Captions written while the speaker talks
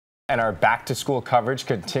And our back-to-school coverage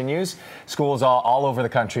continues. Schools all over the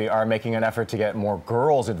country are making an effort to get more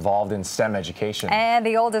girls involved in STEM education. And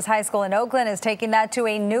the oldest high school in Oakland is taking that to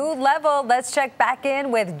a new level. Let's check back in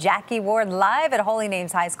with Jackie Ward live at Holy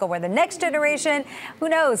Names High School, where the next generation, who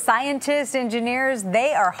knows, scientists, engineers,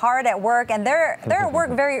 they are hard at work, and they're at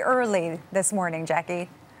work very early this morning, Jackie.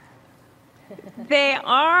 They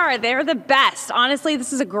are. They're the best. Honestly,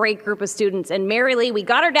 this is a great group of students. And Mary Lee, we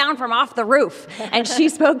got her down from off the roof, and she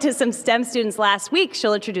spoke to some STEM students last week.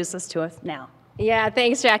 She'll introduce us to us now. Yeah,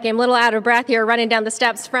 thanks, Jackie. I'm a little out of breath here running down the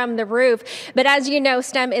steps from the roof. But as you know,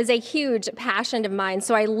 STEM is a huge passion of mine,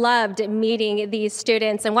 so I loved meeting these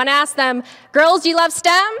students and want to ask them, girls, do you love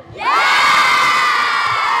STEM? Yeah!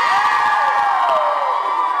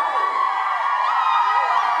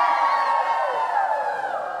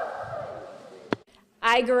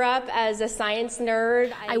 I grew up as a science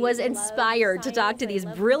nerd. I was inspired to talk to these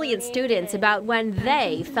brilliant students about when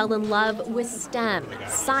they fell in love with STEM,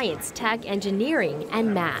 science, tech, engineering,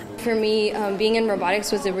 and math. For me, being in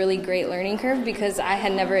robotics was a really great learning curve because I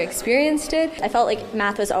had never experienced it. I felt like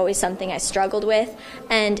math was always something I struggled with,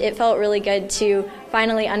 and it felt really good to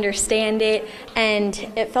finally understand it, and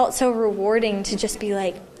it felt so rewarding to just be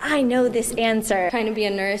like, I know this answer. Trying to be a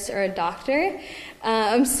nurse or a doctor.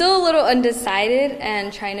 I'm still a little undecided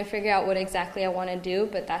and trying to figure out what exactly I want to do,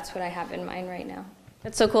 but that's what I have in mind right now.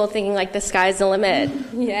 That's so cool, thinking like the sky's the limit.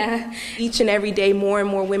 Yeah. Each and every day, more and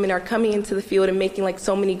more women are coming into the field and making like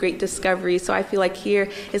so many great discoveries. So I feel like here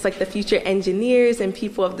is like the future engineers and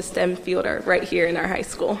people of the STEM field are right here in our high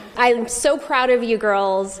school. I'm so proud of you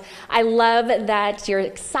girls. I love that you're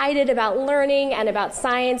excited about learning and about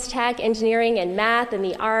science, tech, engineering, and math and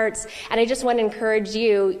the arts. And I just want to encourage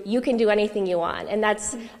you, you can do anything you want. And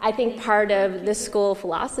that's, I think, part of the school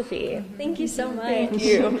philosophy. Thank you so much. Thank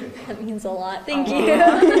you. That means a lot. Thank you. Oh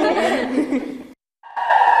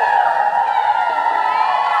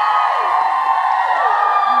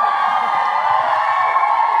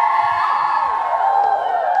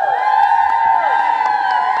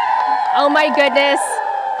my goodness,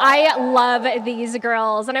 I love these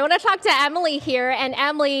girls. And I want to talk to Emily here. And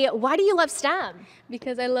Emily, why do you love STEM?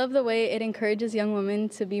 Because I love the way it encourages young women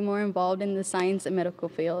to be more involved in the science and medical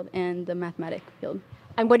field and the mathematics field.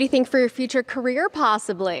 And what do you think for your future career,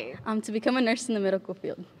 possibly? To become a nurse in the medical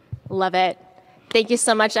field. Love it. Thank you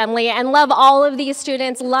so much, Emily, and love all of these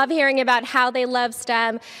students. Love hearing about how they love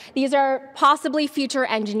STEM. These are possibly future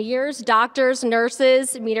engineers, doctors,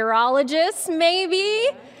 nurses, meteorologists, maybe.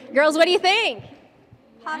 Girls, what do you think?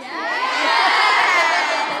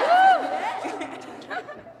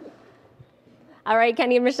 All right,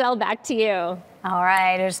 Kenny and Michelle, back to you. All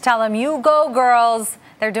right, just tell them, you go, girls.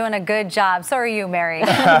 They're doing a good job. So are you, Mary. They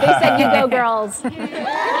said you go, girls.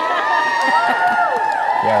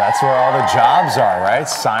 Yeah, that's where all the jobs are, right?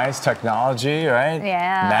 Science, technology, right?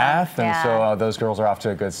 Yeah. Math, and so those girls are off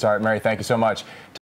to a good start. Mary, thank you so much.